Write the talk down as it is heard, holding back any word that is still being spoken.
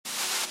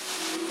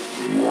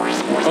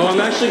Oh, I'm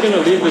actually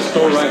gonna leave the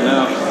store right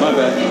now. My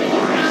bad.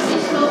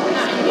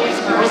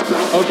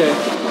 Okay.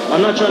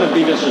 I'm not trying to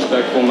be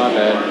disrespectful. My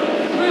bad.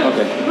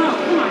 Okay.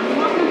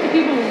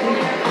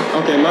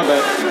 Okay, my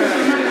bad.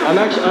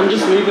 I'm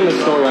just leaving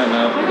the store right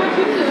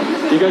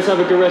now. You guys have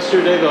a good rest of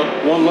your day,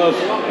 though. One love.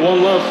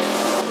 One love.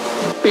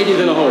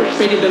 Baited in a hole.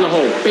 Baited in a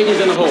hole. Baited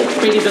in a hole.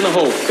 Baited in a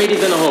hole.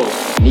 Baited in a hole.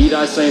 Need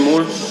I say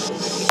more?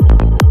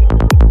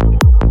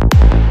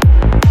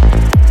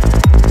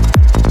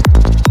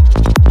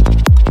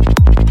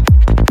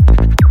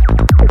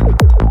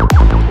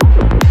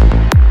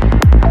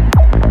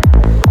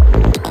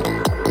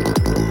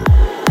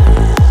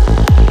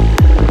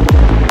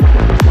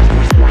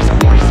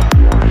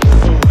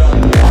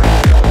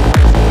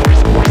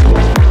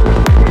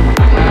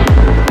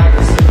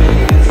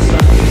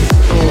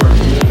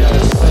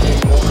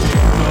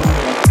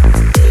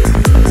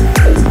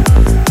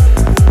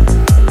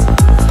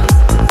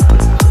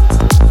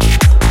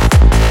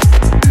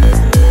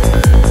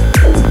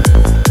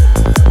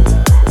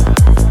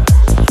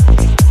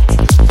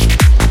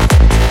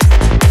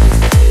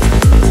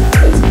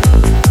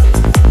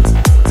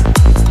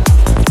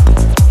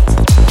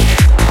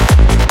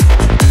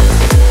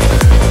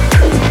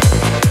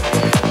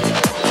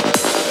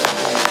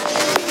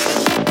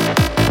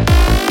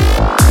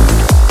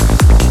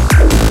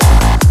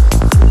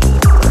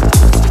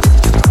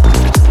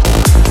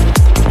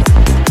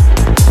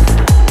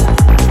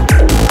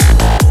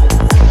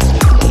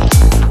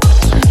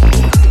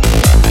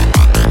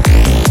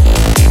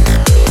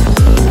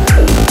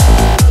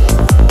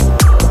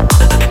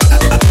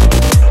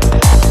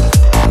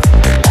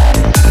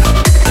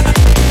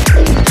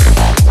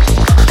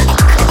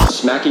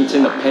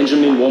 Smackington the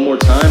Benjamin one more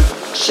time,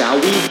 shall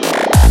we?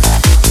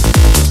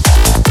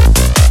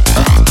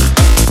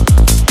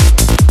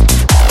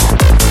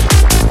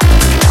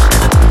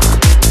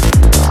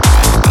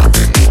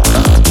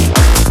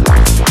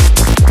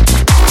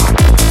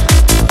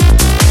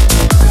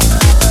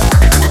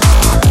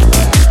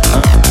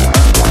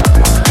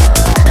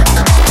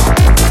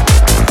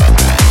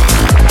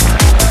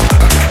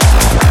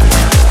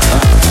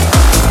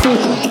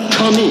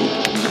 Come in.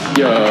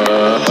 Yeah,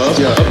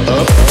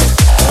 up.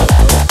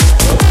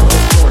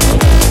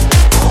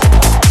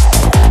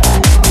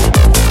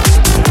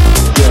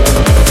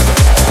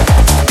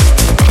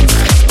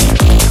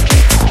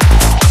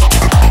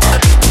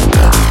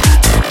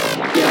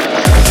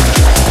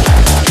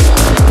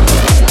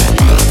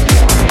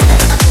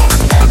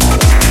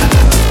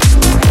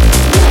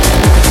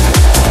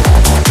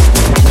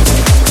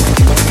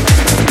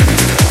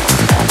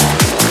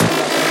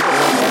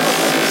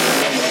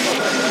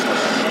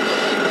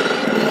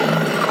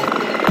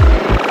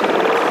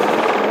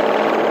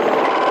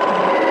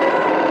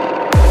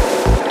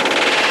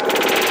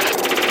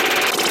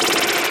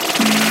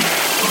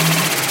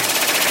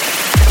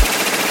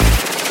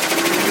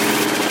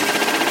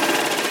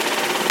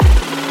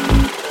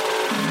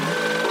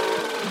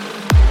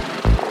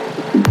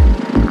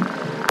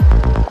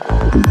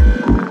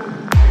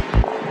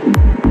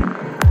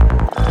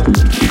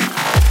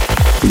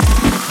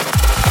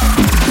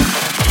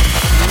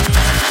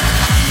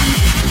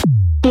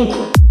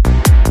 Fulcrum.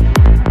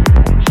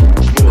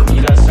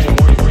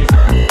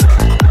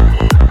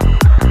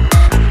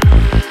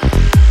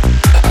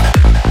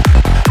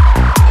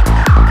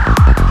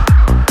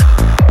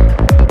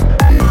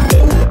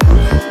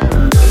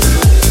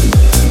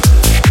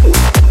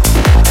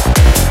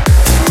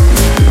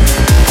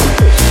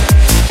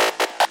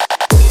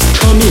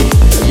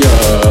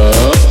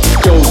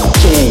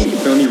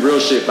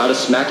 About to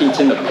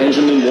Smackington the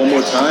Benjamin one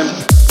more time,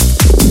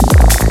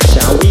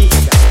 shall we?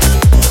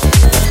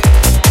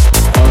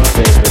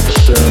 Okay, for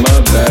sure, my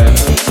bad.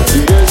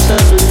 You guys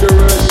have a good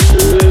rest of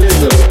the day,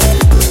 though.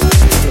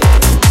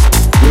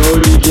 Yo,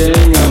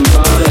 gang, I'm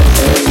about to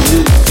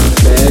exit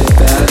Bed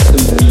Bath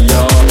and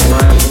Beyond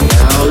right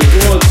now. There's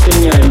one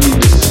thing I need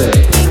to say.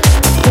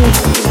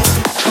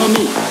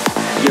 Tommy,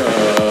 yo,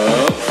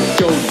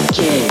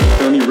 gang,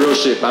 feel me? Real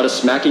shit. About to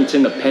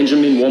Smackington the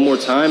Benjamin one more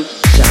time,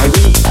 shall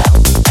we?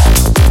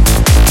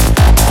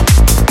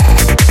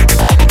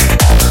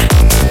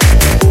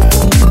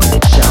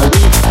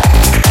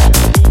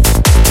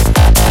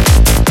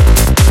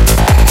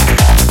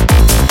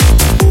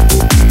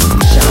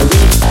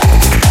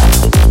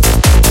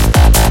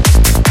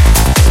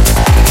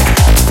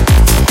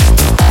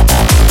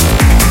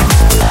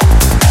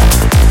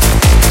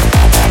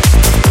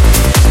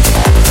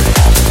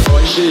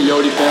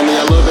 Family,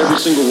 I love every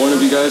single one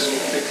of you guys.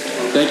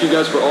 Thank you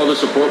guys for all the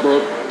support,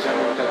 bro.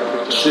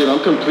 Shit, I'm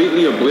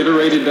completely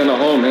obliterated than a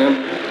hoe,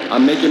 man.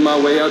 I'm making my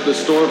way out the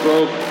store,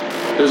 bro.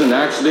 There's an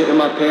accident in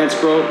my pants,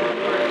 bro.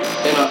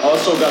 And I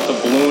also got the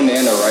balloon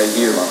Nana right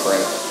here, my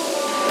friend.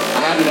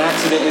 I had an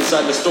accident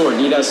inside the store.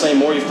 Need I say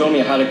more? You feel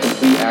me? I had a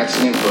complete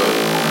accident, but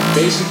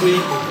basically,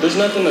 there's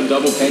nothing the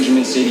Double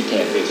Benjamin City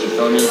can't fix, you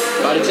feel me?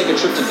 About to take a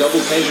trip to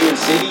Double Benjamin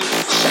City,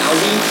 shall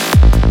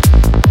we?